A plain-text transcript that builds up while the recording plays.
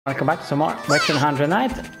Welcome back to some more Witcher 100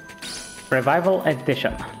 Night Revival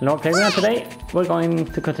Edition. Lord Playground today, we're going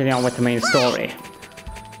to continue on with the main story.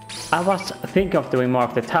 I was thinking of doing more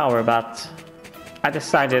of the tower, but I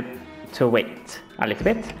decided to wait a little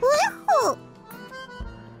bit.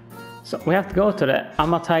 So we have to go to the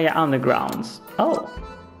Amataya undergrounds. Oh!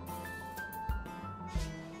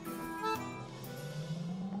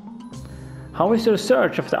 How is the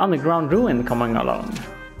research of the underground ruin coming along?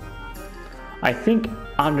 I think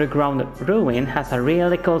underground ruin has a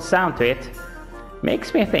really cool sound to it.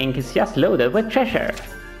 Makes me think it's just loaded with treasure.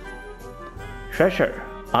 Treasure,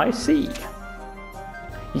 I see.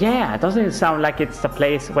 Yeah, doesn't it sound like it's the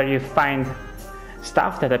place where you find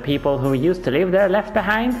stuff that the people who used to live there left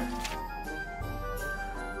behind?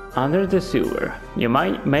 Under the sewer, you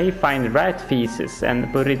may find rat feces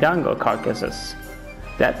and burridango carcasses.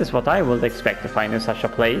 That is what I would expect to find in such a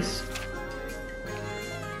place.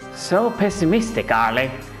 So pessimistic,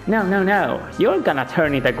 Arlie. No. You're gonna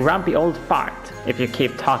turn into a grumpy old fart if you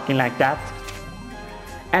keep talking like that.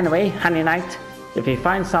 Anyway, Honey Knight, if you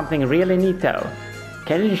find something really neat though,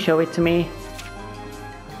 can you show it to me?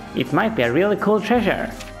 It might be a really cool treasure.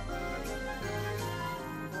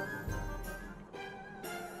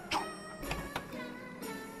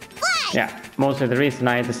 Yeah, mostly the reason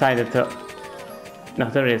I decided to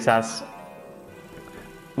not do this as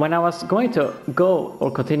when I was going to go or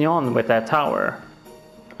continue on with that tower,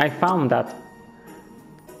 I found that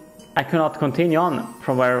I could not continue on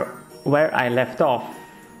from where I left off.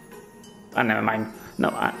 Never mind. No,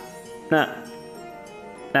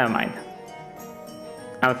 never mind.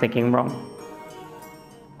 I'm thinking wrong.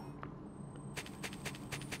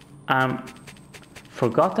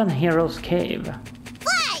 Forgotten Heroes Cave.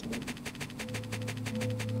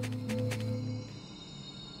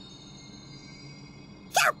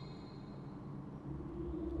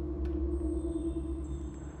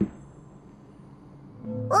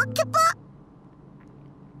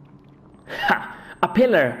 Ha! A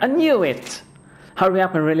pillar! I knew it! Hurry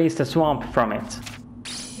up and release the swamp from it.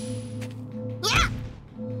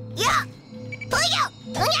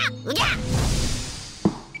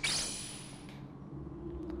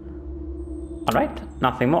 Alright,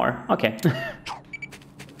 nothing more. Okay.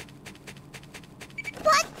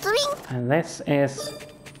 And this is...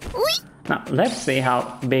 Now, let's see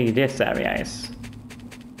how big this area is.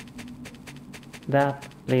 That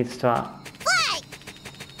leads to a...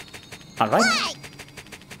 Alright.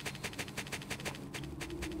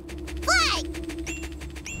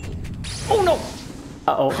 Oh no!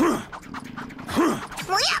 Uh-oh.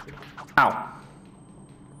 Ow.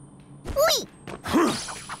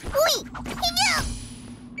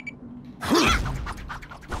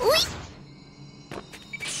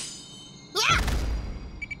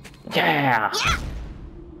 Yeah!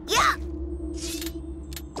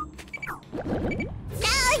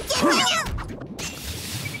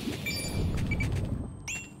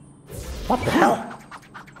 What the hell?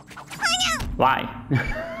 Why?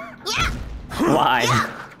 Why?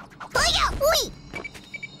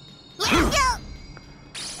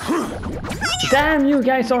 Damn, you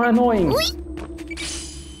guys are annoying!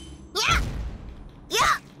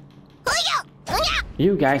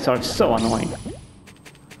 You guys are so annoying.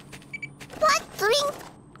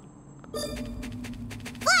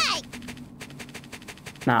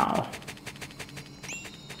 Now.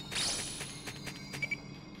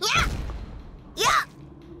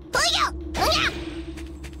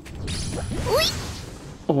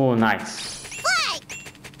 Oh, nice.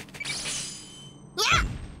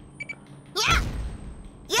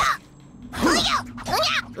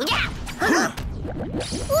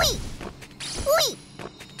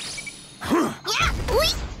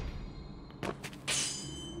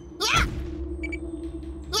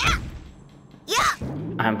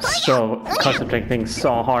 I'm so concentrating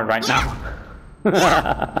so hard right now.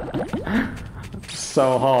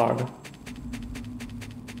 So hard.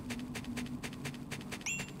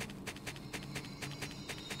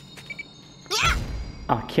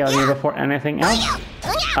 I'll kill you before anything else.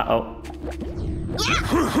 Uh-oh.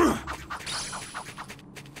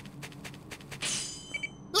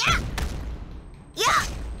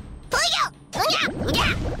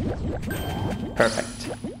 Perfect.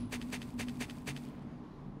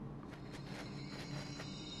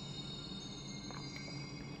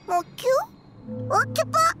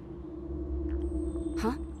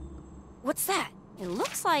 Huh? What's that? It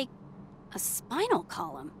looks like a spinal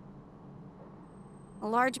column. A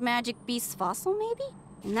large magic beast fossil, maybe?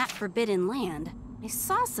 In that forbidden land. I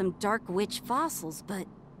saw some dark witch fossils, but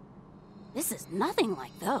this is nothing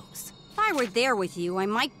like those. If I were there with you, I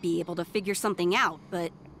might be able to figure something out,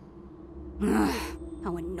 but...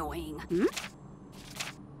 How annoying. Hmm?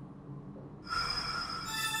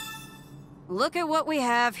 Look at what we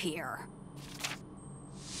have here.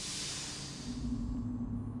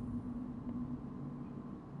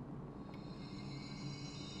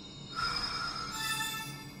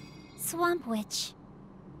 Swamp Witch,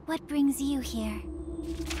 what brings you here?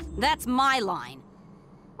 That's my line.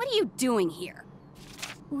 What are you doing here?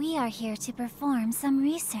 We are here to perform some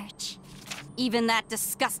research. Even that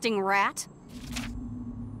disgusting rat?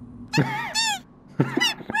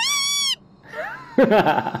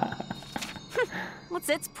 What's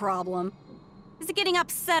its problem? Is it getting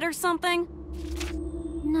upset or something?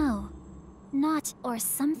 No, not or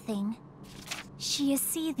something. She is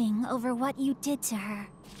seething over what you did to her.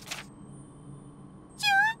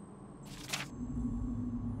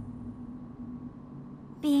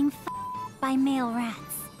 Being f***ed by male rats.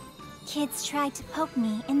 Kids tried to poke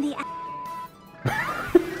me in the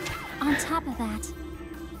On top of that,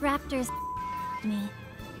 raptors me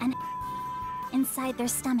and inside their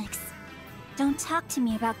stomachs. Don't talk to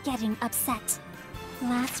me about getting upset.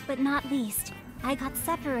 Last but not least, I got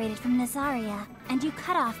separated from Nazaria, and you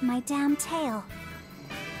cut off my damn tail.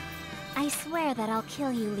 I swear that I'll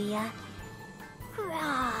kill you, Leah.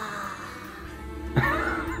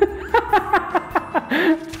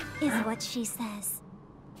 Is what she says.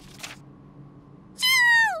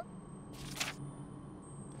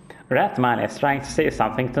 Ratman is trying to say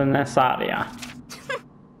something to Nazaria.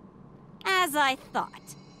 As I thought.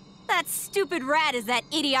 That stupid rat is that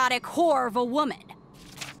idiotic whore of a woman.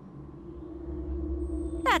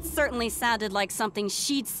 That certainly sounded like something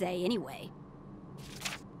she'd say anyway.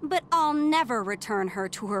 But I'll never return her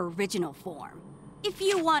to her original form. If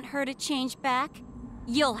you want her to change back,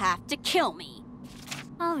 you'll have to kill me.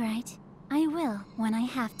 All right, I will when I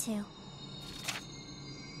have to.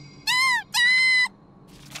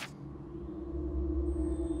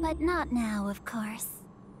 But not now, of course.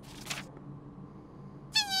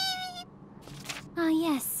 Ah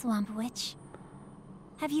yes, Swamp Witch.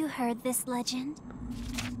 Have you heard this legend?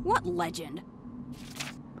 What legend?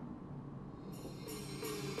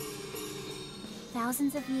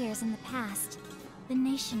 Thousands of years in the past, the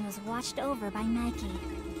nation was watched over by Nike.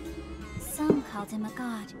 Some called him a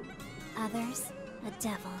god, others a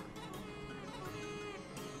devil.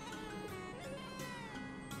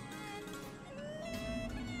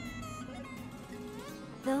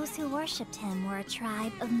 Those who worshipped him were a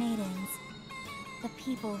tribe of maidens. The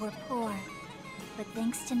people were poor, but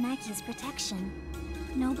thanks to Nike's protection,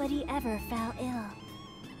 nobody ever fell ill.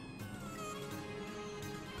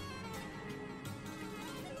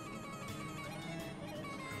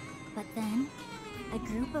 But then, a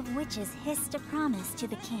group of witches hissed a promise to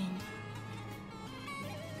the king.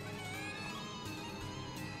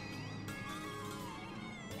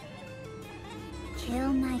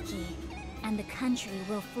 Kill Nike, and the country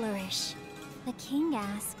will flourish. The king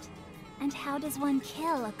asked, and how does one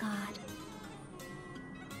kill a god?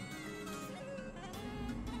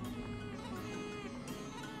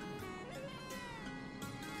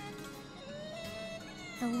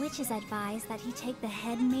 The witches advised that he take the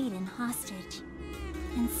head maiden hostage,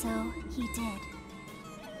 and so he did.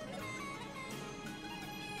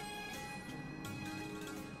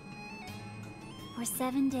 For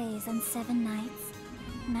 7 days and 7 nights,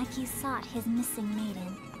 Nike sought his missing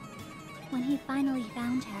maiden. When he finally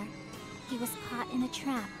found her, he was caught in a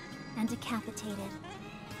trap and decapitated.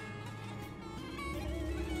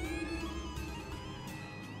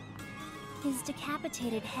 His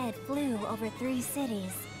decapitated head flew over 3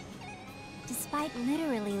 cities. Despite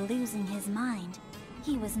literally losing his mind,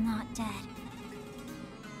 he was not dead.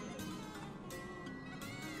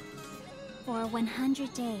 For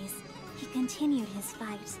 100 days, he continued his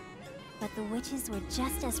fight, but the witches were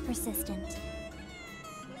just as persistent.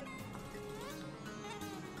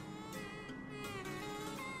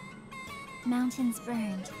 Mountains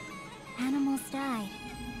burned, animals died,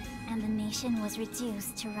 and the nation was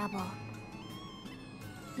reduced to rubble.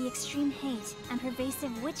 The extreme hate and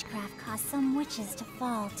pervasive witchcraft caused some witches to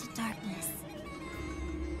fall to darkness.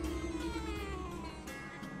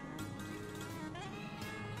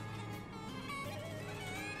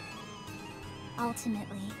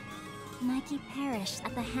 Ultimately, Nike perished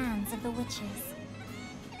at the hands of the witches.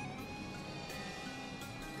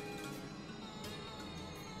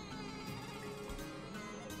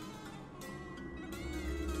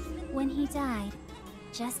 When he died,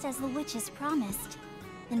 just as the witches promised,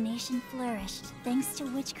 the nation flourished thanks to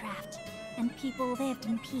witchcraft, and people lived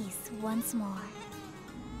in peace once more.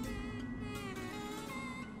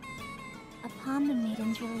 Upon the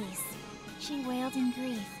maiden's release, she wailed in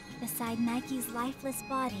grief beside Nike's lifeless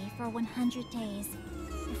body for 100 days,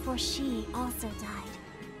 before she also died.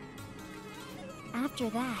 After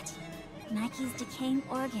that, Nike's decaying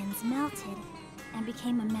organs melted and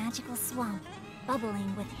became a magical swamp,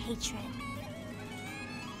 bubbling with hatred.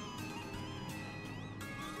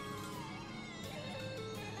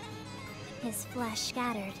 His flesh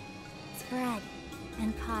scattered, spread,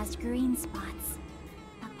 and caused green spots,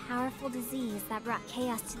 a powerful disease that brought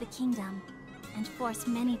chaos to the kingdom and forced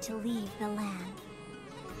many to leave the land.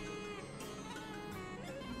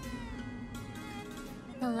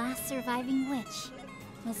 The last surviving witch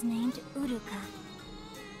was named Uruka.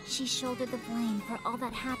 She shouldered the blame for all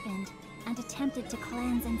that happened and attempted to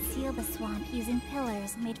cleanse and seal the swamp using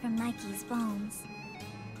pillars made from Nike's bones.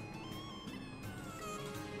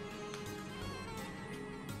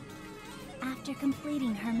 After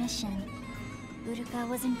completing her mission, Uruka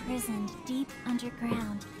was imprisoned deep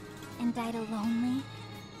underground and died a lonely,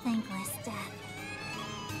 thankless death.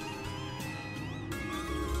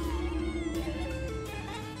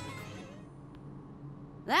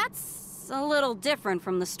 That's a little different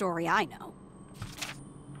from the story I know.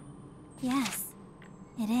 Yes,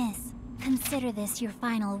 it is. Consider this your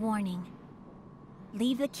final warning.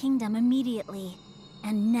 Leave the kingdom immediately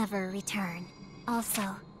and never return.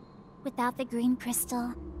 Also, without the green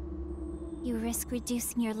crystal, you risk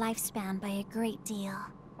reducing your lifespan by a great deal.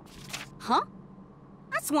 Huh?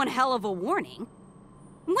 That's one hell of a warning.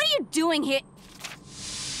 What are you doing here?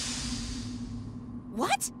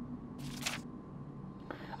 What?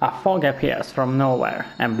 A fog appears from nowhere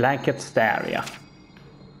and blankets the area.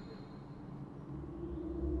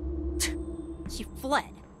 She fled.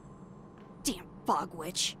 Damn fog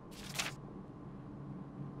witch.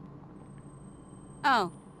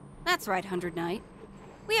 Oh, that's right, 100 Knight.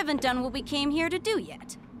 We haven't done what we came here to do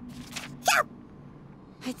yet.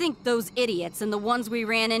 I think those idiots and the ones we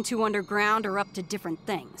ran into underground are up to different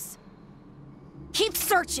things. Keep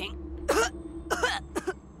searching!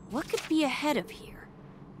 What could be ahead of here?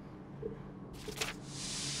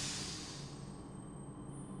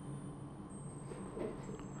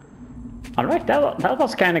 Alright, that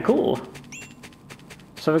was kinda cool.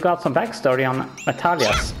 So we got some backstory on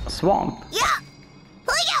Amataya's swamp.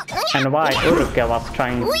 And why Uruka was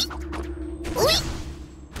trying...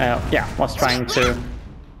 was trying to...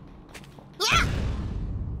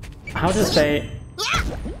 How to say...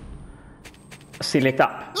 seal it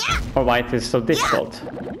up. Or why it is so difficult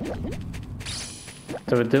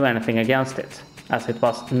to do anything against it, as it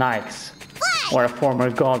was Nike's, or a former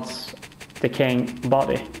god's decaying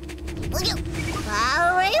body.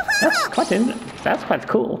 That's quite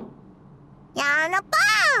cool.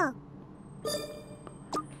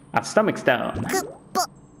 A stomach stone.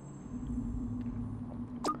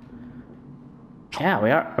 Yeah,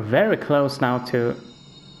 we are very close now to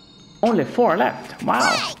only 4 left.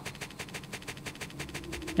 Wow.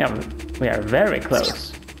 Yeah, we are very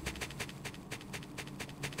close.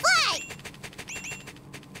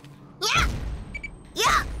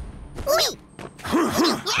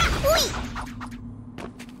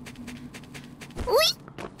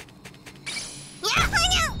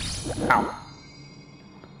 Ow.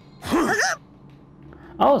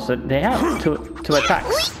 Oh, so they have two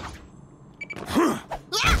attacks.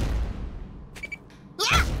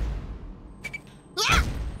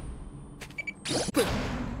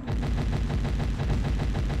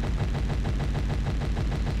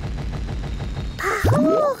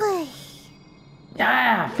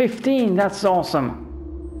 Yeah, 15, that's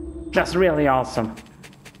awesome. That's really awesome.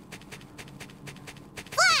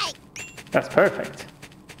 That's perfect.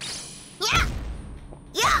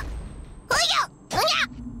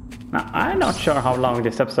 Now, I'm not sure how long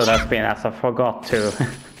this episode has been, as I forgot to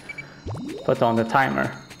put on the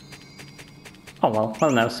timer. Oh well,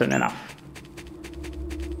 we'll know soon enough.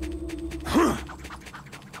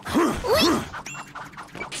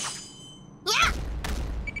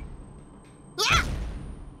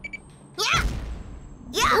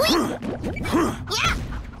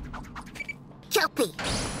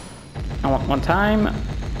 And one time.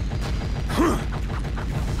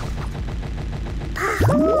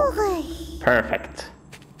 Perfect.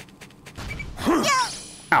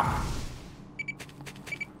 Ow.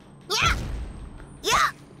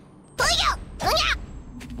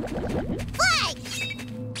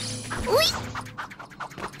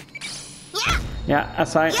 Yeah,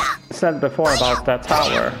 as I said before about that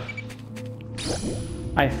tower,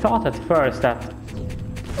 I thought at first that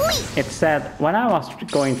it said when I was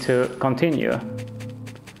going to continue,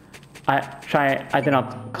 I did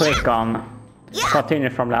not click on continue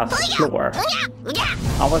from last floor.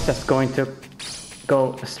 I was just going to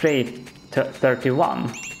go straight to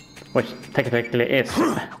 31, which technically is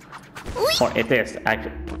Or it is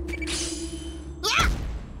actually.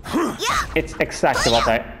 It's exactly what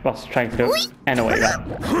I was trying to do. Anyway,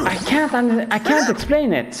 I can't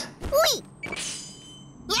explain it.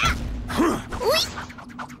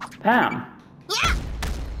 Damn.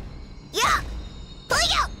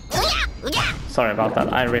 Sorry about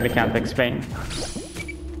that. I really can't explain.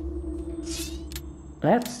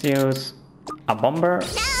 Let's use a bomber.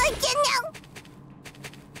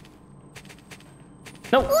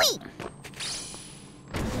 No.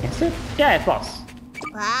 Is it? Yeah, it was.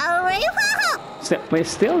 So we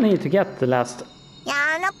still need to get the last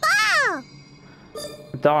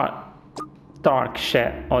dark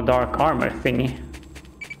shell or dark armor thingy.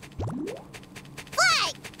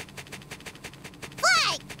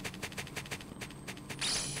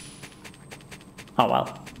 Oh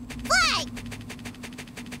well.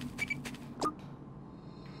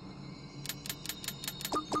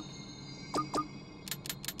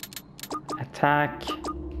 Attack.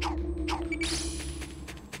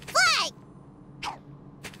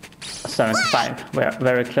 75. We're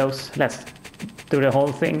very close. Let's do the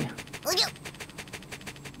whole thing.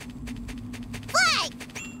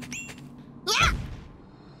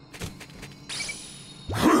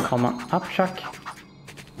 Come on, up, Chuck.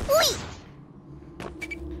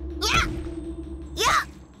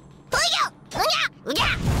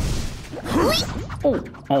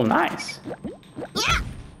 Oh, nice.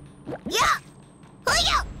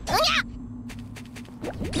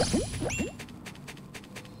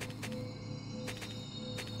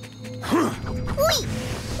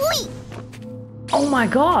 Oh my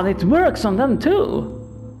god, it works on them too!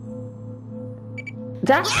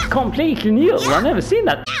 That's completely new, I've never seen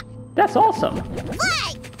that. That's awesome.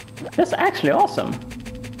 That's actually awesome.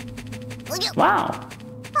 Wow.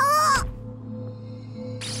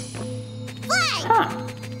 Huh.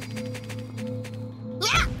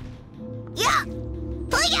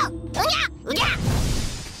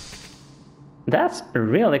 That's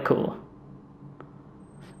really cool.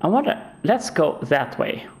 I wonder, let's go that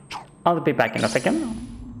way. I'll be back in a second.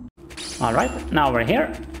 Alright, now we're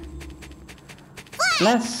here.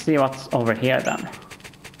 Let's see what's over here then.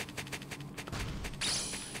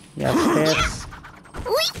 Yes, this.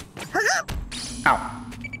 Ow.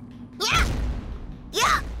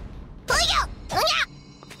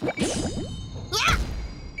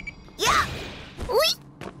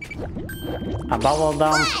 A bubble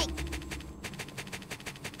dump.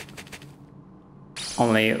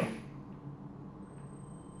 Only you.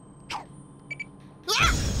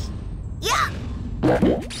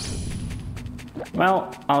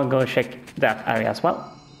 Well, I'll go check that area as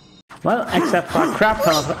well. Well, except for a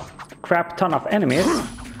crap ton of enemies,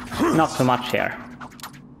 not so much here.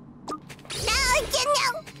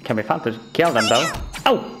 Can be fun to kill them though.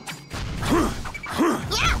 Oh!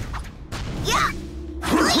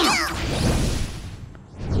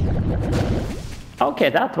 Okay,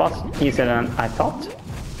 that was easier than I thought.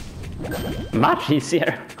 Much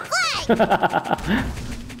easier.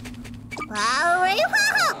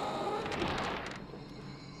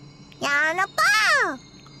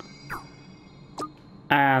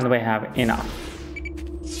 And we have enough.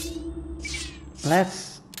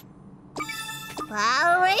 Let's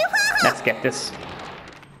get this.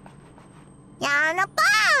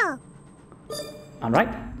 Alright,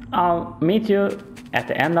 I'll meet you at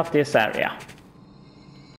the end of this area.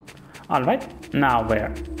 Alright, now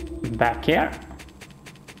we're back here.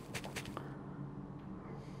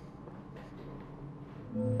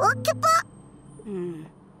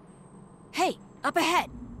 Hey, up ahead.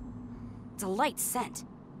 It's a light scent,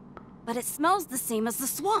 but it smells the same as the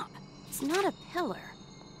swamp. It's not a pillar.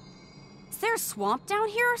 Is there a swamp down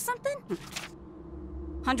here or something?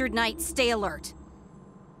 100 Knight, stay alert.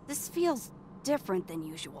 This feels different than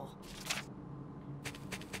usual.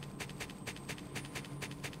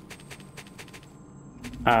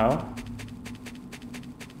 Oh.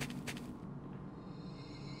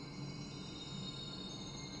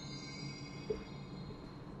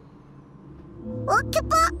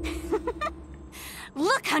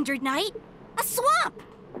 Look, 100 Knight! A swamp!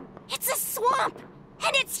 It's a swamp!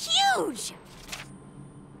 And it's huge!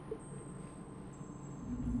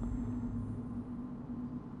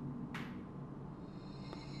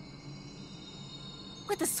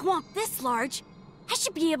 With a swamp this large, I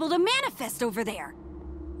should be able to manifest over there.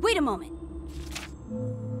 Wait a moment.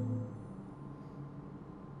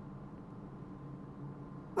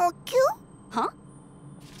 Huh?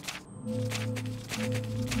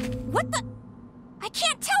 What the? I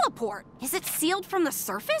can't teleport! Is it sealed from the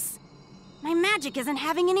surface? My magic isn't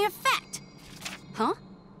having any effect. Huh?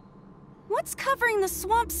 What's covering the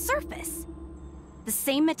swamp's surface? The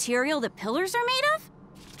same material the pillars are made of?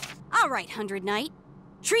 All right, 100 Knight.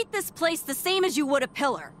 Treat this place the same as you would a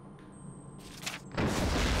pillar.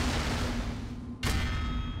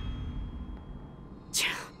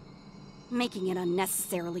 Making it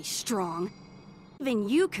unnecessarily strong. Even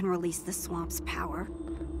you can release the swamp's power.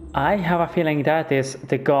 I have a feeling that is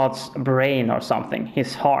the god's brain or something,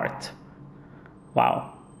 his heart.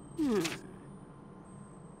 Wow.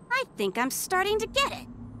 I think I'm starting to get it.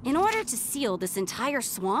 In order to seal this entire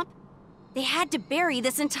swamp, they had to bury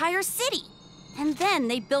this entire city. And then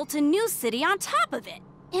they built a new city on top of it.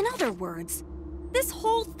 In other words, this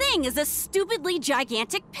whole thing is a stupidly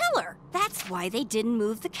gigantic pillar. That's why they didn't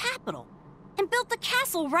move the capital and built the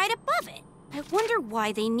castle right above it. I wonder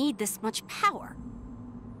why they need this much power.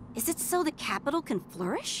 Is it so the capital can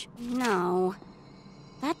flourish? No.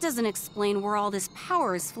 That doesn't explain where all this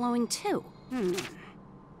power is flowing to.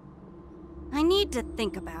 I need to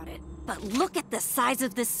think about it. But look at the size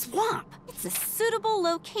of this swamp. It's a suitable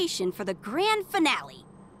location for the grand finale,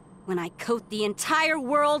 when I coat the entire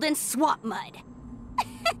world in swamp mud.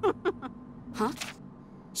 Huh?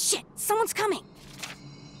 Shit, someone's coming.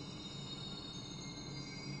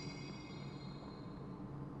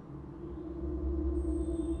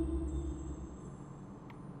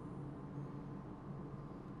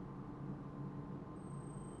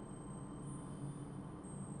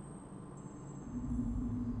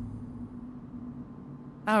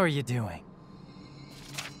 How are you doing?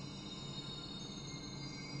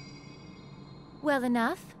 Well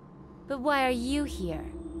enough. But why are you here?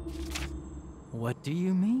 What do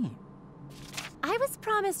you mean? I was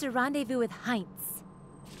promised a rendezvous with Heinz.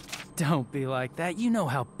 Don't be like that. You know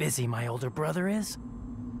how busy my older brother is.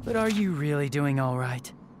 But are you really doing all right?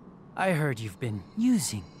 I heard you've been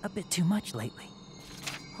using a bit too much lately.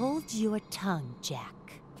 Hold your tongue,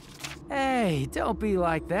 Jack. Hey, don't be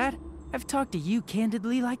like that. I've talked to you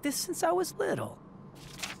candidly like this since I was little.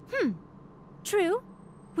 True.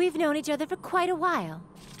 We've known each other for quite a while.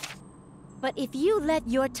 But if you let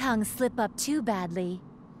your tongue slip up too badly,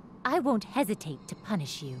 I won't hesitate to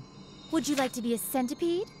punish you. Would you like to be a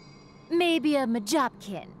centipede? Maybe a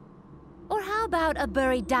Majopkin? Or how about a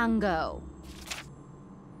Buridango?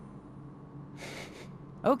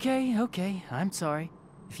 Okay, I'm sorry.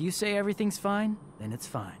 If you say everything's fine, then it's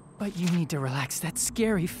fine. But you need to relax that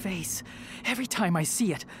scary face. Every time I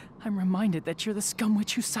see it, I'm reminded that you're the scum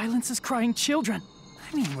witch who silences crying children.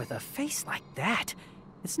 I mean, with a face like that,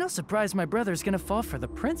 it's no surprise my brother's gonna fall for the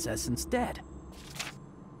princess instead.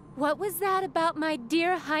 What was that about my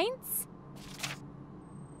dear Heinz?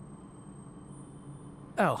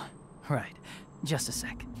 Oh, right. Just a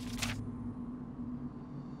sec.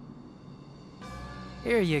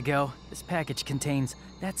 Here you go. This package contains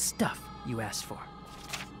that stuff you asked for.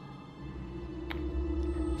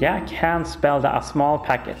 Jack hand spelled a small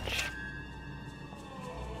package.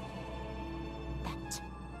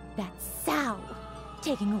 That sow!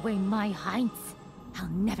 Taking away my Heinz. I'll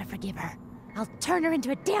never forgive her. I'll turn her into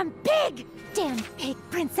a damn pig! Damn pig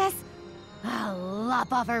princess! I'll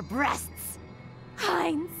lop off her breasts!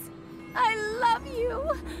 Heinz! I love you!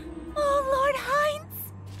 Oh, Lord Heinz!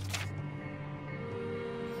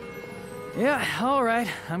 Yeah, all right.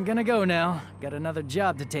 I'm gonna go now. Got another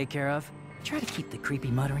job to take care of. Try to keep the creepy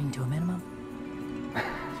muttering to a minimum.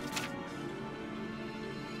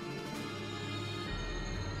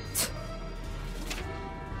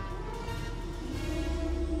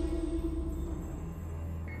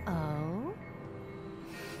 Oh?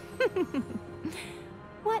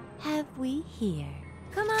 What have we here?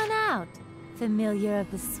 Come on out, familiar of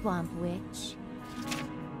the Swamp Witch.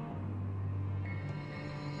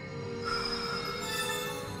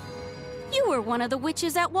 You were one of the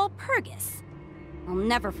witches at Walpurgis. I'll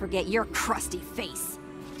never forget your crusty face.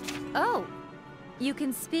 Oh, you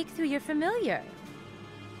can speak through your familiar.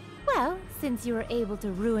 Well, since you were able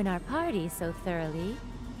to ruin our party so thoroughly,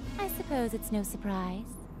 I suppose it's no surprise.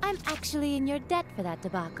 I'm actually in your debt for that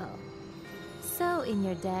debacle. So in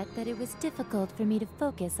your debt that it was difficult for me to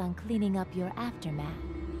focus on cleaning up your aftermath.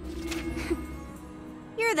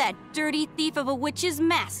 You're that dirty thief of a witch's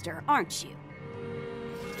master, aren't you?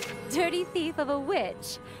 Dirty thief of a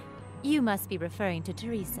witch? You must be referring to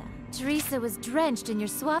Teresa. Teresa was drenched in your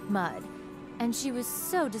swamp mud, and she was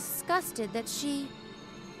so disgusted that she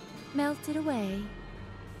melted away.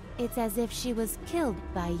 It's as if she was killed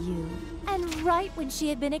by you, and right when she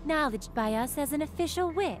had been acknowledged by us as an official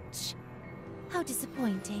witch. How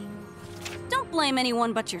disappointing. Don't blame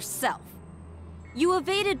anyone but yourself. You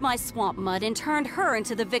evaded my swamp mud and turned her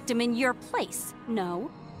into the victim in your place, no?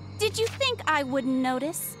 Did you think I wouldn't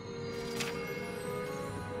notice?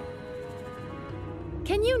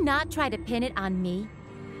 Can you not try to pin it on me?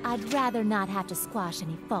 I'd rather not have to squash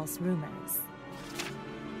any false rumors.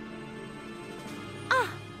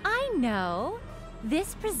 Ah, I know.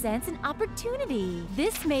 This presents an opportunity.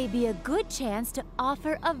 This may be a good chance to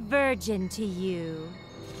offer a virgin to you.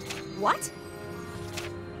 What?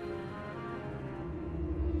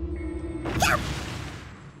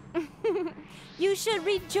 You should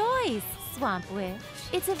rejoice, Swamp Witch.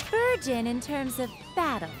 It's a virgin in terms of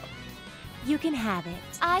battle. You can have it.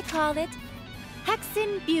 I call it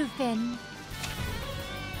Hexen Bufin.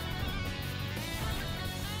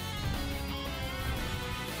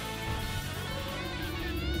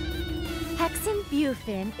 Hexen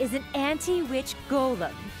Bufin is an anti-witch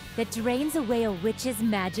golem that drains away a witch's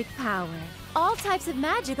magic power. All types of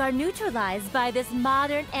magic are neutralized by this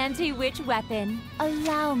modern anti-witch weapon.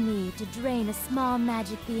 Allow me to drain a small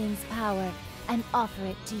magic being's power and offer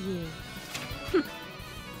it to you.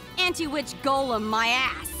 Anti-witch golem my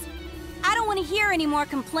ass. I don't want to hear any more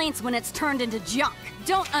complaints when it's turned into junk.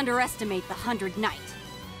 Don't underestimate the 100 Knight.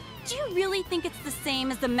 Do you really think it's the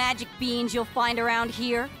same as the magic beings you'll find around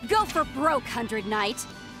here? Go for broke, 100 Knight.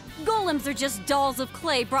 Golems are just dolls of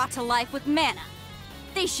clay brought to life with mana.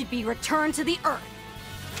 They should be returned to the earth.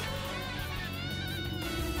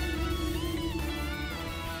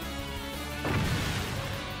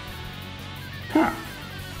 Huh.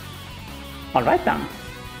 Alright then.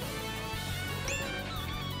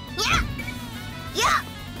 Yeah! Yeah!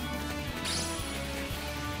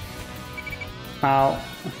 Now...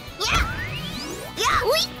 Yeah! Yeah!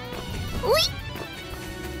 Wee! Wee!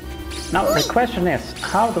 Now the question is,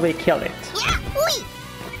 how do we kill it? Yeah! Wee!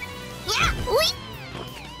 Yeah! Wee!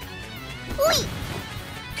 Wee!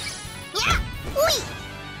 Yeah! Wee!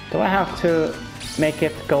 Do I have to make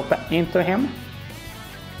it go back into him?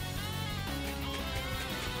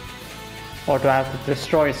 Or do I have to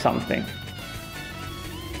destroy something?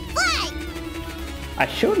 Fly! I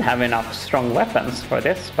should have enough strong weapons for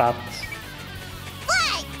this, but...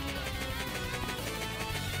 Fly!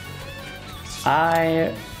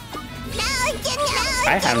 I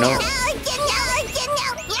have no...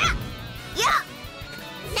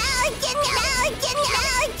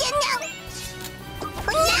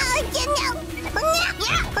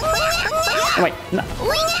 Wait, no.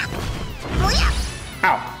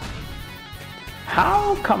 Ow.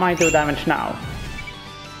 How come I do damage now?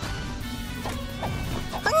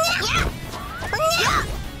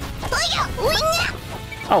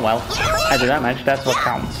 Oh well, I do damage, that's what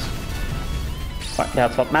counts. But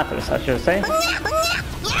that's what matters, I should say.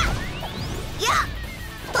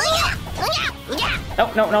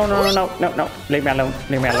 Oh, no, no, no, no, no, no, no. Leave me alone,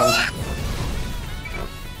 leave me alone.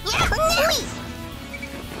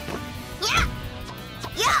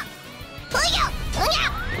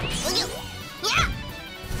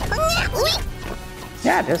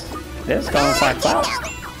 Yeah, this is going quite well.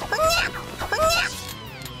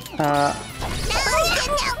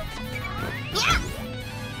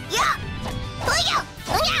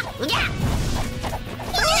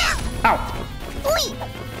 Ow!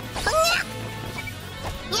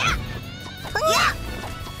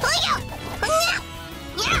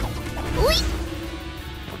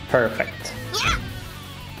 Perfect.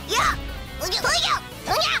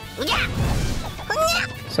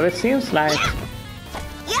 So it seems like...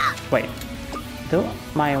 Wait, do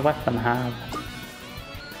my weapon have...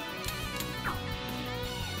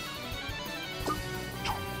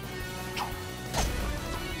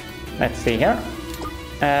 Let's see here.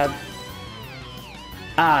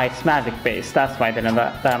 It's magic based, that's why I didn't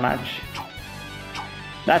damage.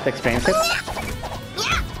 That explains it.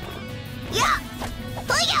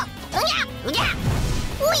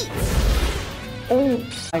 Oh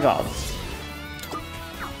my god.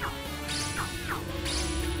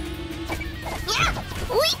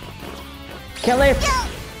 Kill it!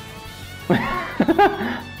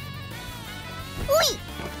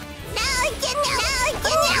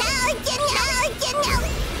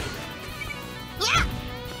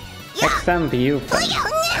 XMBU.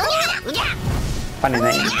 Funny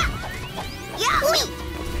name.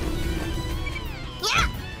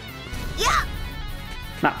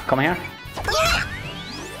 Now, come here.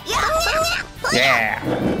 Yeah!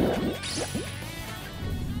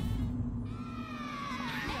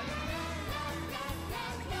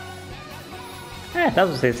 Yeah, that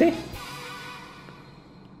was easy.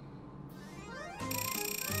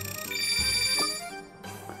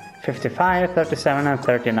 $55, $37, and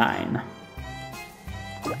 $39.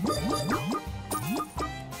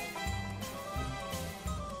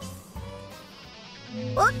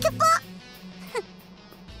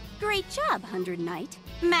 Great job, 100 Knight.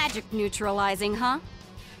 Magic neutralizing, huh?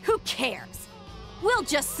 Who cares? We'll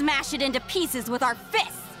just smash it into pieces with our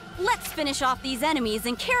fists. Let's finish off these enemies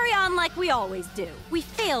and carry on like we always do. We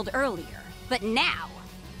failed earlier, but now,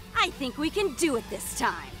 I think we can do it this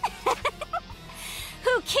time.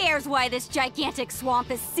 Who cares why this gigantic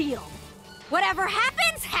swamp is sealed? Whatever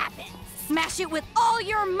happens, happens. Smash it with all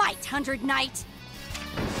your might, 100 Knight.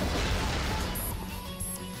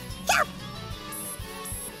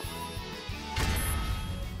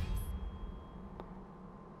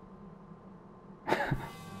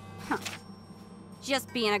 Huh.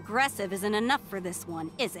 Just being aggressive isn't enough for this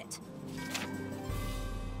one, is it?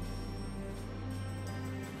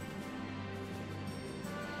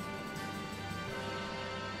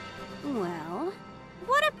 Well,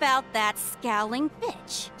 what about that scowling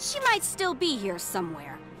bitch? She might still be here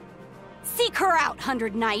somewhere. Seek her out,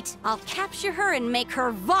 100 Knight. I'll capture her and make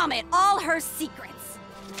her vomit all her secrets.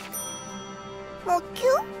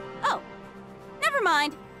 Oh, never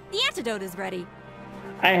mind. The antidote is ready.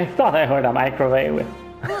 I thought I heard a microwave.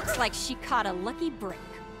 Looks like she caught a lucky break.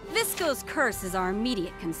 Visco's curse is our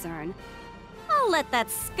immediate concern. I'll let that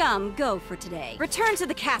scum go for today. Return to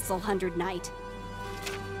the castle, 100 Knight.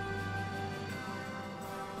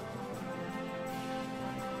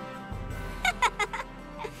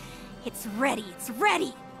 It's ready, it's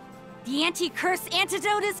ready! The anti-curse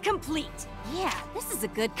antidote is complete. Yeah, this is a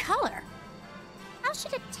good color. How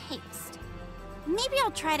should it taste? Maybe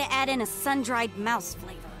I'll try to add in a sun-dried mouse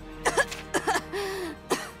flavor.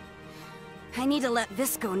 I need to let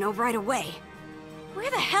Visco know right away. Where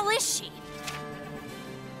the hell is she?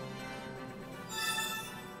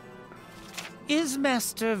 Is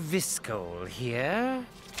Master Visco here?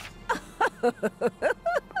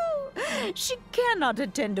 She cannot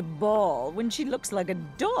attend a ball when she looks like a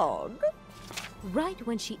dog. Right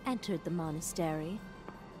when she entered the monastery,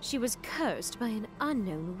 she was cursed by an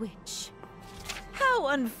unknown witch. How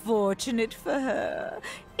unfortunate for her.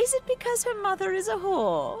 Is it because her mother is a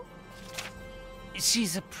whore?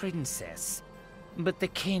 She's a princess, but the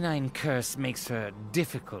canine curse makes her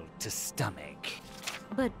difficult to stomach.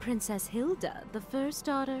 But Princess Hilda, the first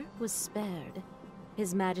daughter, was spared.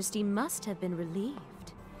 His Majesty must have been relieved.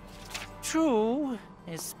 True,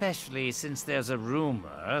 especially since there's a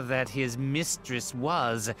rumor that his mistress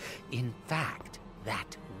was, in fact,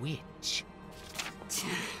 that witch.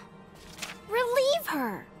 Relieve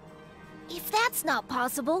her! If that's not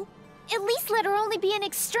possible, at least let her only be an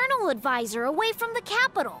external advisor away from the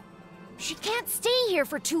capital. She can't stay here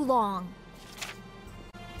for too long.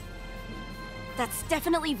 That's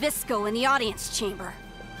definitely Visco in the audience chamber.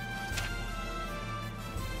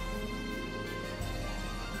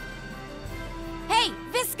 Hey,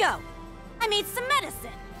 Visco! I made some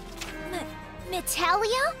medicine.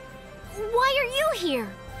 Natalia? Why are you here?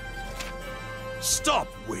 Stop,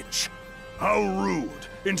 witch! How rude,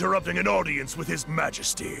 interrupting an audience with His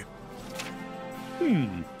Majesty.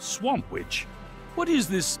 Swamp Witch. What is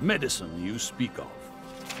this medicine you speak of?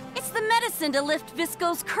 It's the medicine to lift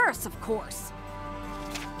Visco's curse, of course.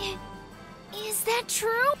 Is that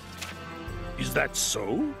true? Is that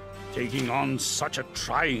so? Taking on such a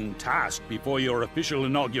trying task before your official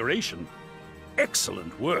inauguration?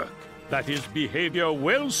 Excellent work. That is behavior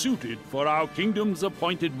well suited for our kingdom's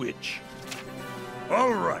appointed witch.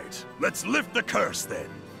 All right, let's lift the curse then.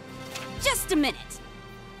 Just a minute.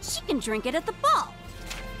 She can drink it at the ball.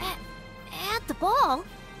 At the ball?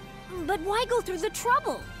 But why go through the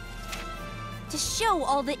trouble? To show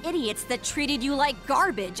all the idiots that treated you like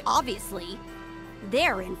garbage, obviously.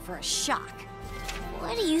 They're in for a shock.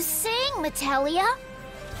 What are you saying, Natalia?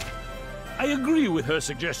 I agree with her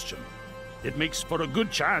suggestion. It makes for a good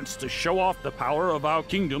chance to show off the power of our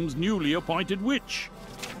kingdom's newly appointed witch.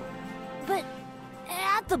 But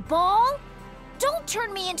at the ball? Don't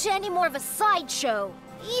turn me into any more of a sideshow.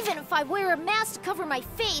 Even if I wear a mask to cover my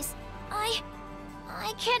face, I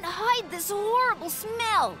can't hide this horrible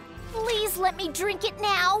smell. Please let me drink it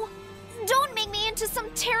now. Don't make me into some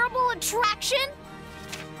terrible attraction.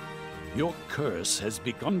 Your curse has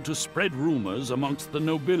begun to spread rumors amongst the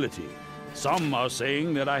nobility. Some are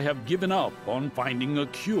saying that I have given up on finding a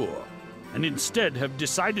cure, and instead have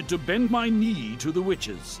decided to bend my knee to the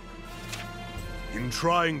witches. In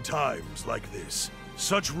trying times like this,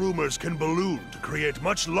 such rumors can balloon to create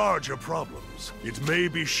much larger problems. It may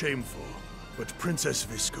be shameful, but Princess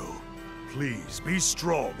Visco, please be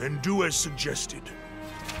strong and do as suggested.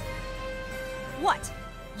 What?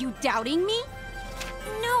 You doubting me?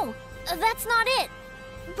 No, that's not it.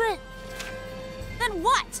 But Then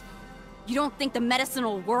what? You don't think the medicine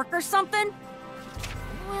will work or something?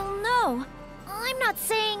 well, no. I'm not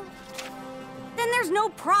saying... Then there's no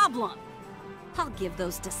problem. I'll give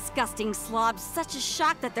those disgusting slobs such a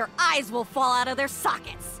shock that their eyes will fall out of their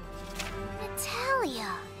sockets.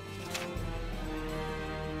 Natalia!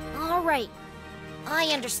 All right. I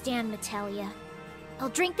understand, Natalia. I'll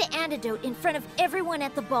drink the antidote in front of everyone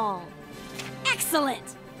at the ball.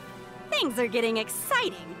 Excellent! Things are getting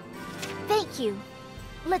exciting. Thank you.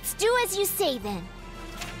 Let's do as you say, then.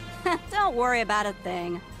 Don't worry about a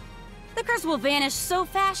thing. The curse will vanish so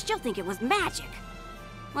fast you'll think it was magic.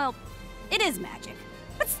 Well, it is magic,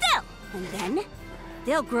 but still. And then,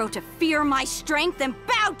 they'll grow to fear my strength and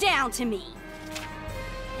bow down to me.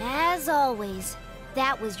 As always,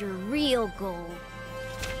 that was your real goal.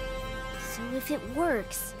 So if it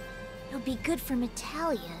works, it'll be good for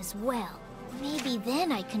Natalia as well. Maybe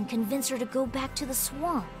then I can convince her to go back to the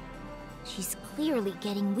swamp. She's clearly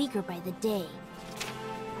getting weaker by the day.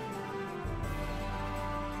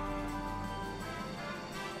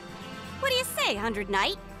 What do you say, 100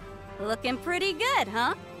 Knight? Looking pretty good,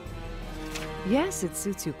 huh? Yes, it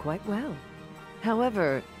suits you quite well.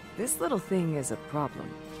 However, this little thing is a problem.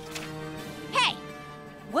 Hey!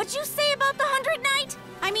 What'd you say about the 100 Knight?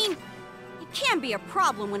 I mean, it can be a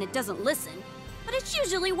problem when it doesn't listen, but it's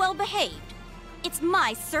usually well behaved. It's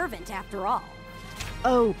my servant, after all.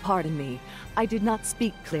 Oh, pardon me. I did not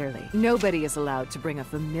speak clearly. Nobody is allowed to bring a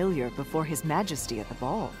familiar before His Majesty at the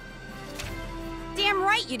ball. Damn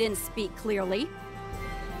right you didn't speak clearly.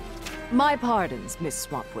 My pardons, Miss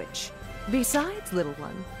Swamp Witch. Besides, little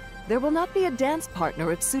one, there will not be a dance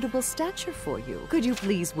partner of suitable stature for you. Could you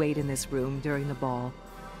please wait in this room during the ball?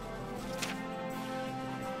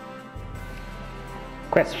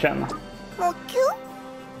 Question. Okay.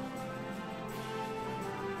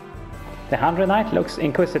 The 100 Knight looks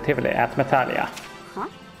inquisitively at Natalia. Huh?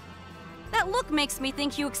 That look makes me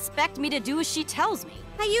think you expect me to do as she tells me.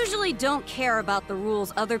 I usually don't care about the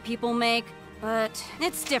rules other people make, but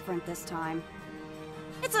it's different this time.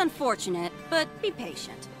 It's unfortunate, but be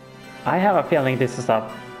patient. I have a feeling this is a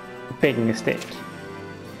big mistake.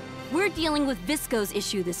 We're dealing with Visco's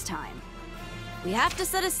issue this time. We have to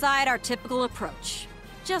set aside our typical approach.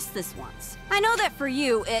 Just this once. I know that for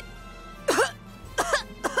you, it...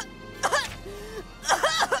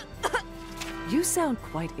 You sound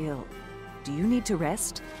quite ill. Do you need to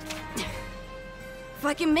rest? If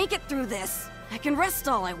I can make it through this, I can rest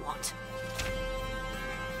all I want.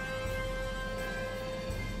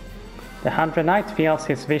 The 100 Knight feels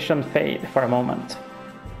his vision fade for a moment.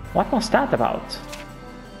 What was that about?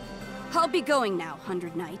 I'll be going now,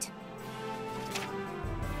 100 Knight.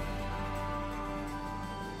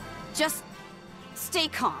 Just stay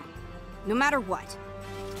calm, no matter what.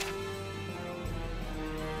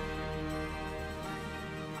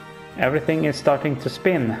 Everything is starting to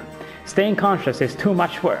spin. Staying conscious is too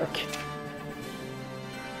much work.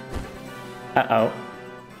 Uh-oh.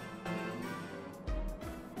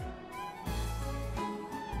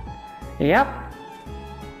 Yep.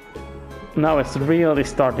 Now it's really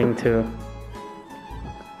starting to...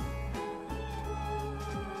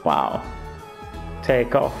 Wow.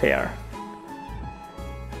 Take off here.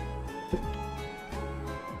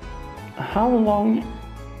 How long?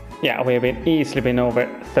 Yeah, we've easily been over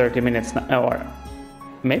 30 minutes now, or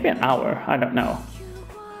maybe an hour, I don't know.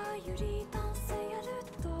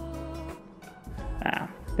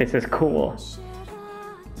 This is cool.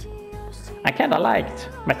 I kinda liked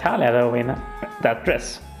Natalia though in that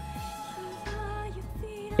dress.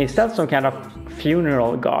 Is that some kind of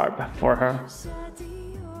funeral garb for her?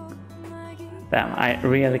 Damn, I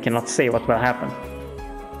really cannot see what will happen.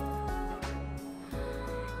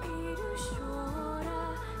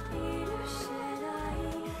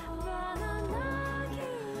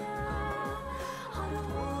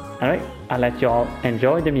 Alright, I'll let you all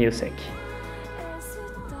enjoy the music.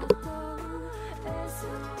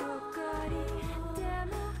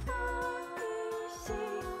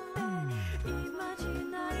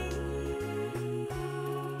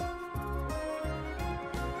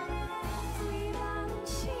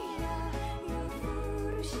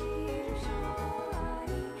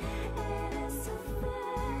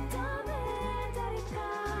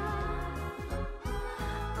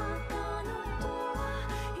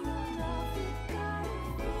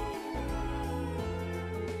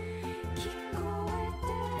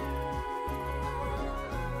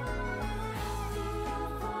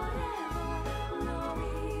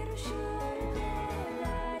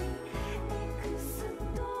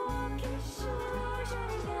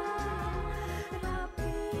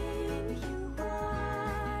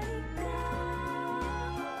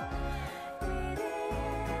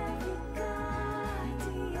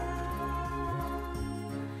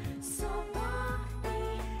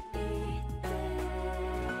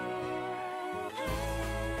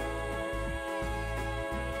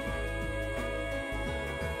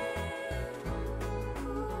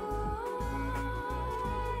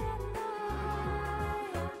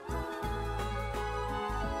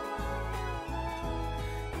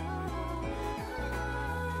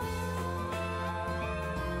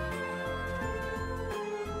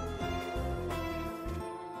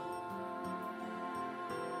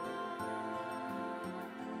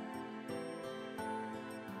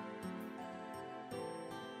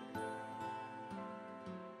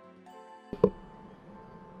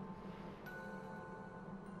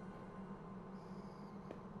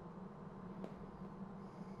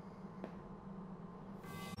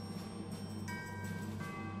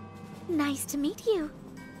 Nice to meet you.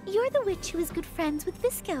 You're the witch who is good friends with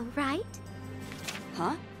Visco, right?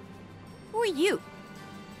 Huh? Who are you?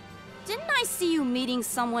 Didn't I see you meeting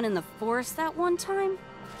someone in the forest that one time?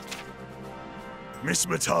 Miss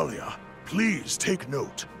Metalia, please take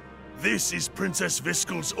note. This is Princess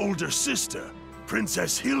Viskel's older sister,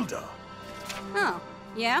 Princess Hilda. Oh,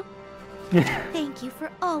 yeah? Thank you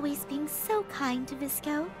for always being so kind to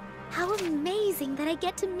Visco. How amazing that I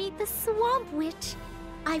get to meet the Swamp Witch.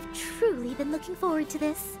 I've truly been looking forward to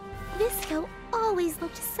this. Visco always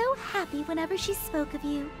looked so happy whenever she spoke of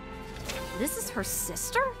you. This is her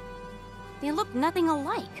sister? They look nothing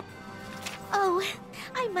alike. Oh,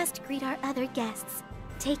 I must greet our other guests.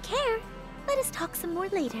 Take care. Let us talk some more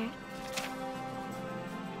later.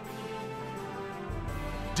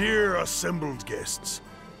 Dear assembled guests,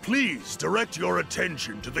 please direct your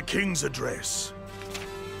attention to the King's address.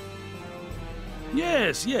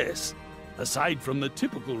 Yes, yes. Aside from the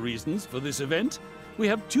typical reasons for this event, we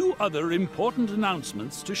have two other important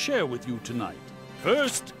announcements to share with you tonight.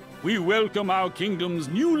 First, we welcome our kingdom's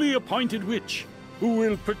newly appointed witch, who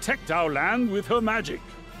will protect our land with her magic.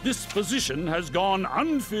 This position has gone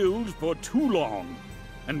unfilled for too long,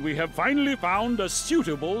 and we have finally found a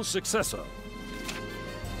suitable successor.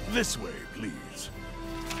 This way, please.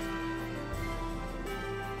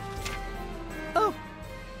 Oh,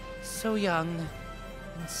 so young.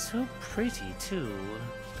 And so pretty, too.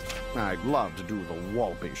 I'd love to do the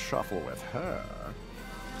Walpy Shuffle with her.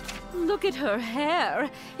 Look at her hair.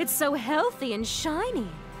 It's so healthy and shiny.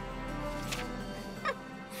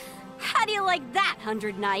 How do you like that,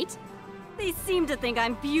 100 Knight? They seem to think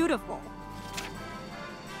I'm beautiful.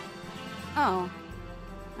 Oh,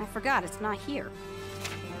 I forgot it's not here.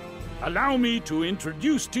 Allow me to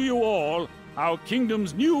introduce to you all our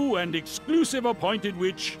kingdom's new and exclusive appointed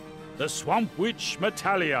witch, the Swamp Witch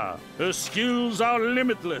Metalia. Her skills are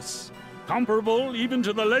limitless, comparable even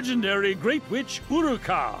to the legendary Great Witch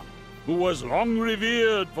Uruka, who was long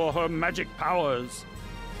revered for her magic powers.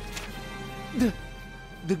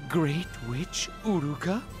 The Great Witch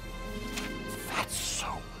Uruka? That's so...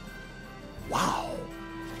 wow.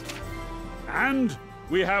 And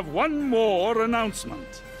we have one more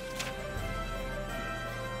announcement.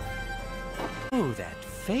 Oh, that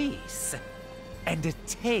face. And a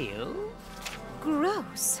tail?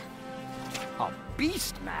 Gross. A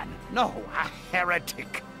beast man? No, a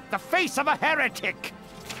heretic. The face of a heretic!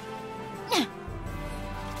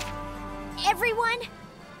 Everyone,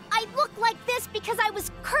 I look like this because I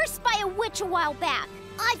was cursed by a witch a while back.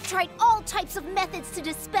 I've tried all types of methods to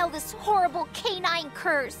dispel this horrible canine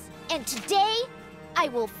curse. And today, I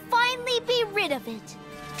will finally be rid of it.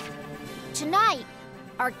 Tonight,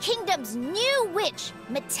 our kingdom's new witch,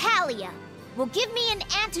 Metalia, will give me an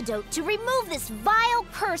antidote to remove this vile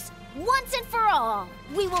curse once and for all.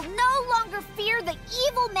 We will no longer fear the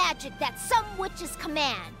evil magic that some witches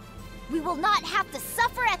command. We will not have to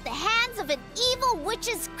suffer at the hands of an evil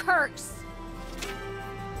witch's curse.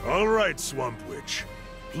 All right, Swamp Witch.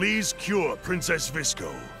 Please cure Princess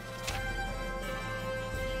Visco.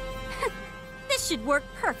 This should work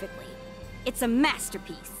perfectly. It's a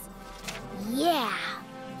masterpiece. Yeah.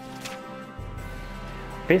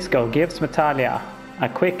 Visco gives Metalia a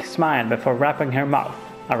quick smile before wrapping her mouth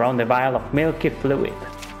around the vial of milky fluid.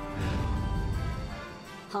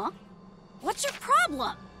 Huh? What's your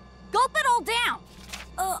problem? Gulp it all down!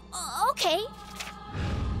 Okay.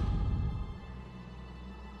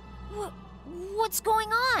 What's going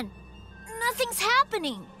on? Nothing's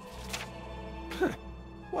happening.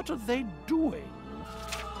 What are they doing?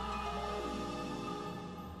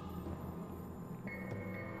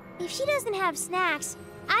 If she doesn't have snacks,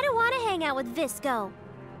 I don't want to hang out with Visco.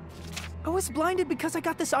 I was blinded because I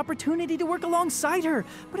got this opportunity to work alongside her.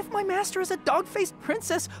 But if my master is a dog-faced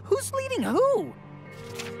princess, who's leading who?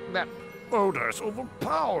 That odor's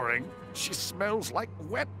overpowering. She smells like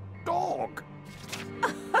wet dog.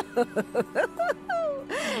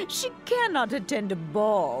 She cannot attend a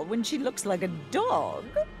ball when she looks like a dog.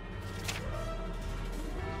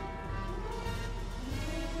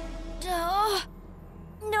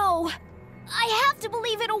 No. I have to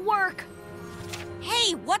believe it'll work.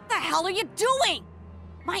 Hey, what the hell are you doing?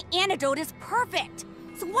 My antidote is perfect.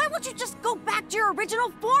 So why won't you just go back to your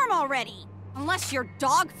original form already? Unless your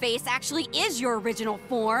dog face actually is your original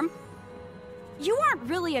form. You aren't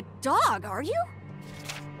really a dog, are you?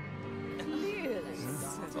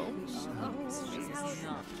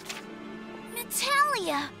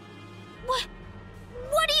 Natalia!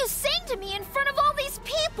 What are you saying to me in front of all these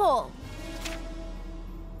people?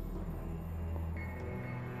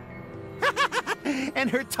 And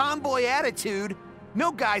her tomboy attitude.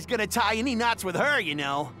 No guy's gonna tie any knots with her, you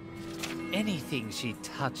know. Anything she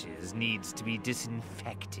touches needs to be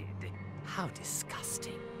disinfected. How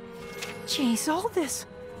disgusting. Jeez, all this.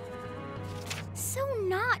 So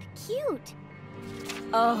not cute.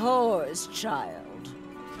 A whore's child.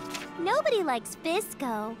 Nobody likes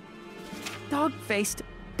Visco. Dog-faced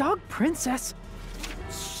dog princess.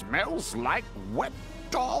 Smells like wet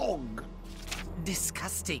dog.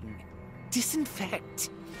 Disgusting. Disinfect.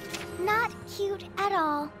 Not cute at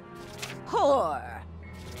all. Whore.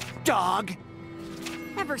 Dog.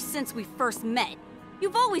 Ever since we first met,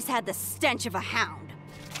 you've always had the stench of a hound.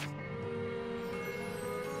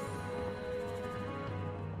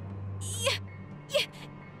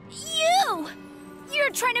 You!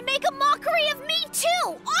 You're trying to make a mockery of me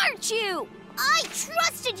too, aren't you? I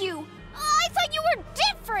trusted you. I thought you were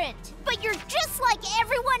different, but you're just like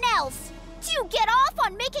everyone else. Do you get off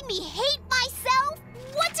on making me hate myself?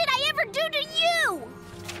 What did I ever do to you?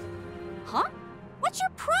 Huh? What's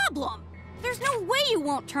your problem? There's no way you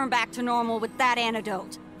won't turn back to normal with that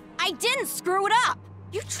antidote. I didn't screw it up.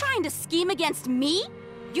 You trying to scheme against me?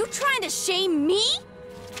 You trying to shame me?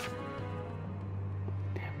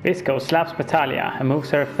 Visco slaps Natalia and moves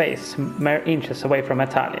her face mere inches away from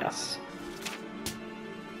Natalia's.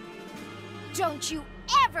 Don't you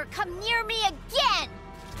ever come near me again!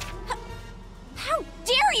 How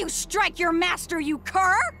dare you strike your master, you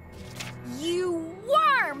cur! You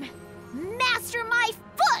worm! Master my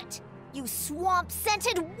foot! You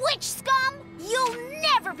swamp-scented witch scum! You'll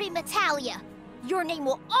never be Natalia! Your name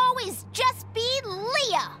will always just be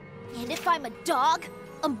Leah! And if I'm a dog,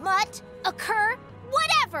 a mutt, a cur,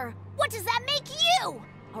 whatever, what does that make you?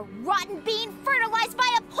 A rotten bean fertilized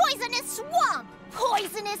by a poisonous swamp!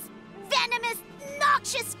 Poisonous, venomous,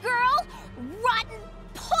 noxious girl! Rotten,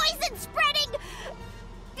 poison-spreading...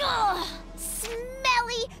 Ugh!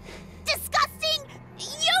 Smelly, disgusting!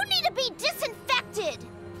 You need to be disinfected!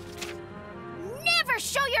 Never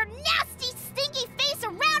show your nasty, stinky face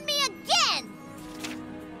around me again!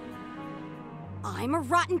 I'm a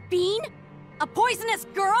rotten bean? A poisonous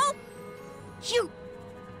girl? You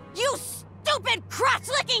stupid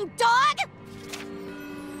crotch-licking dog!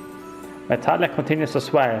 Natalia continues to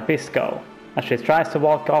swear at Visco as she tries to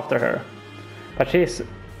walk after her, but she is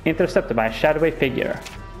intercepted by a shadowy figure.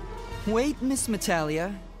 Wait, Miss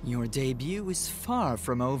Natalia. Your debut is far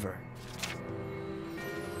from over.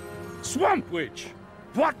 Swamp Witch!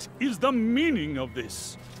 What is the meaning of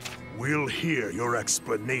this? We'll hear your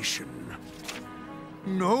explanation.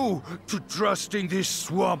 No to trusting this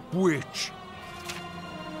swamp witch.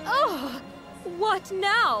 Oh, what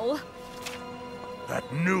now?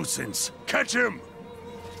 That nuisance! Catch him!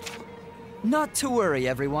 Not to worry,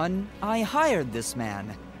 everyone. I hired this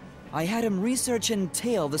man. I had him research and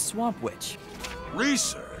tail the Swamp Witch.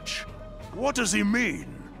 Research? What does he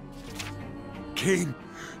mean? King,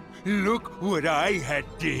 look what I had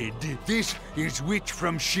did. This is witch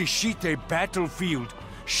from Shishite battlefield.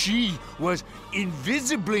 She was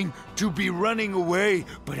invisibling to be running away,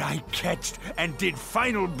 but I catched and did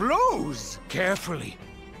final blows. Carefully.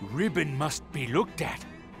 Ribbon must be looked at.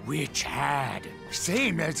 Witch had.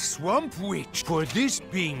 Same as Swamp Witch, for this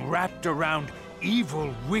being wrapped around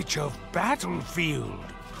Evil Witch of Battlefield.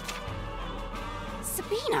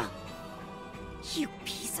 Sabina! You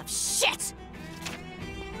piece of shit!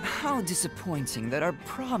 How disappointing that our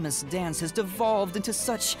promised dance has devolved into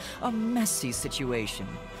such a messy situation.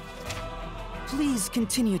 Please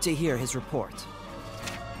continue to hear his report.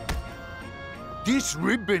 This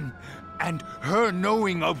ribbon and her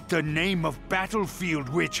knowing of the name of Battlefield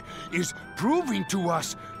Witch is proving to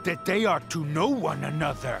us that they are to know one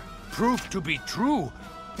another. Proof to be true,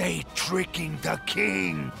 they tricking the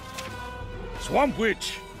king. Swamp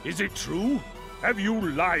Witch, is it true? Have you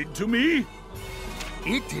lied to me?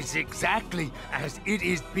 It is exactly as it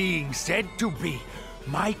is being said to be.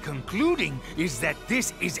 My concluding is that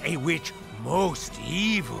this is a witch most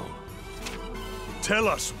evil. Tell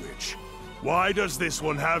us, witch. Why does this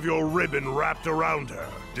one have your ribbon wrapped around her?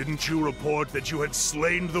 Didn't you report that you had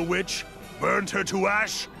slain the witch? Burned her to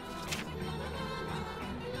ash?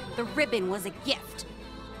 The ribbon was a gift.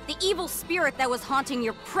 The evil spirit that was haunting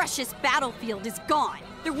your precious battlefield is gone.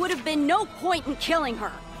 There would have been no point in killing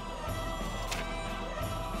her.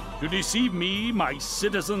 To deceive me, my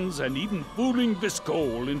citizens, and even fooling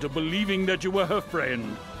Visco into believing that you were her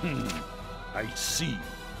friend. I see.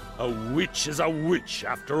 A witch is a witch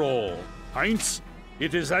after all. Heinz,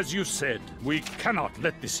 it is as you said. We cannot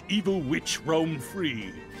let this evil witch roam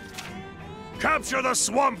free. Capture the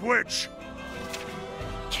Swamp Witch!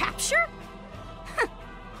 Capture?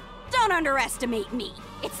 Don't underestimate me.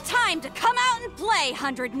 It's time to come out and play,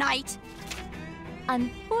 100 Knight.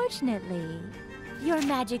 Unfortunately, Your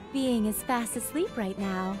magic being is fast asleep right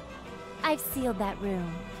now. I've sealed that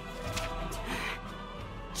room.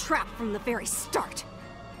 Trapped from the very start.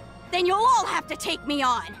 Then you'll all have to take me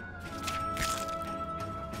on.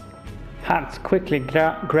 Hans quickly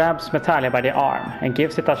grabs Amataya by the arm and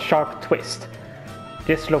gives it a sharp twist,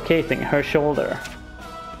 dislocating her shoulder.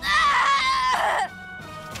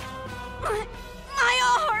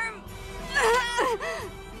 My arm!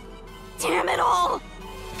 Damn it all!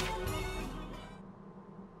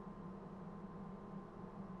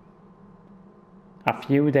 A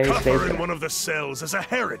few days Cover later. in one of the cells as a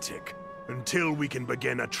heretic until we can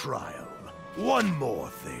begin a trial. One more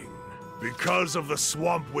thing. Because of the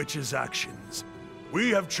Swamp Witch's actions,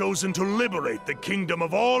 we have chosen to liberate the kingdom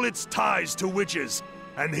of all its ties to witches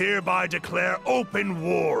and hereby declare open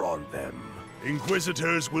war on them.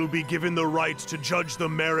 Inquisitors will be given the right to judge the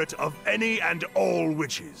merit of any and all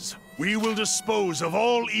witches. We will dispose of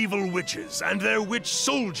all evil witches and their witch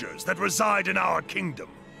soldiers that reside in our kingdom.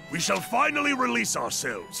 We shall finally release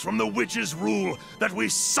ourselves from the witches' rule that we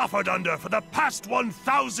suffered under for the past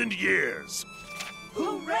 1,000 years.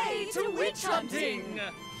 Hooray to witch hunting!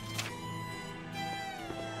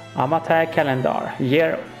 Amataya calendar,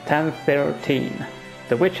 year 1013.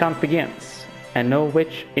 The witch hunt begins, and no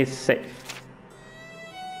witch is safe.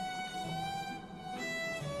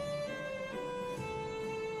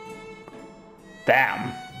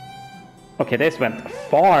 Damn. Okay, this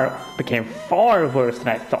became far worse than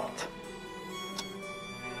I thought.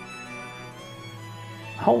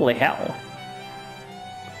 Holy hell.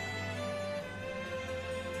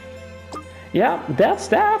 Yeah, that's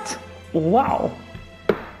that. Wow.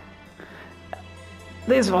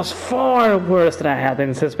 This was far worse than I had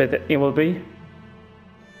anticipated it would be.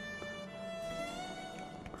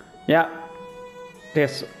 Yeah.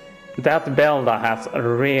 That Belda has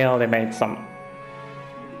really made some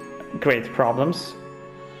great problems.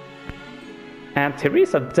 And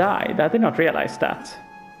Teresa died. I did not realize that.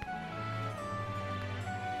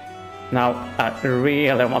 Now I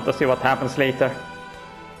really want to see what happens later.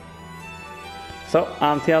 So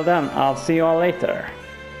until then, I'll see you all later.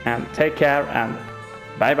 And take care and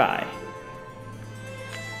bye bye.